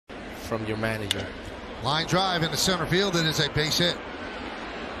from your manager. Line drive into center field. It is a base hit.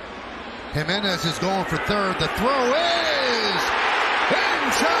 Jimenez is going for third. The throw is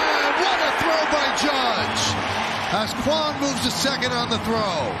in time. What a throw by Judge. As Kwan moves to second on the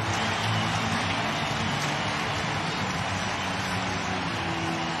throw.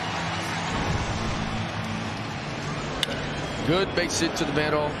 Good base hit to the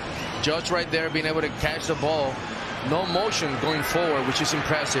middle. Judge right there being able to catch the ball. No motion going forward, which is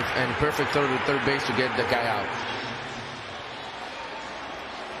impressive, and perfect throw to third base to get the guy out.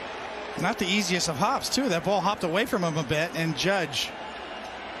 Not the easiest of hops, too. That ball hopped away from him a bit, and Judge.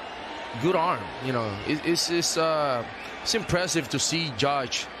 Good arm. You know, it's impressive to see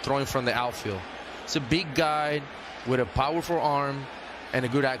Judge throwing from the outfield. It's a big guy with a powerful arm and a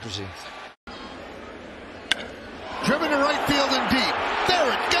good accuracy. Driven to right field and deep. There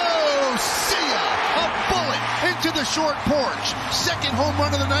it goes. See ya. A bullet into the short porch. Second home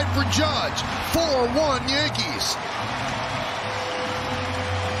run of the night for Judge. 4-1 Yankees.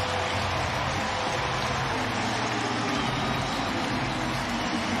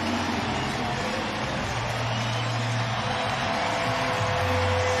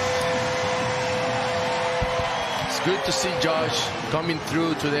 It's good to see Judge coming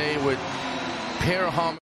through today with pair of home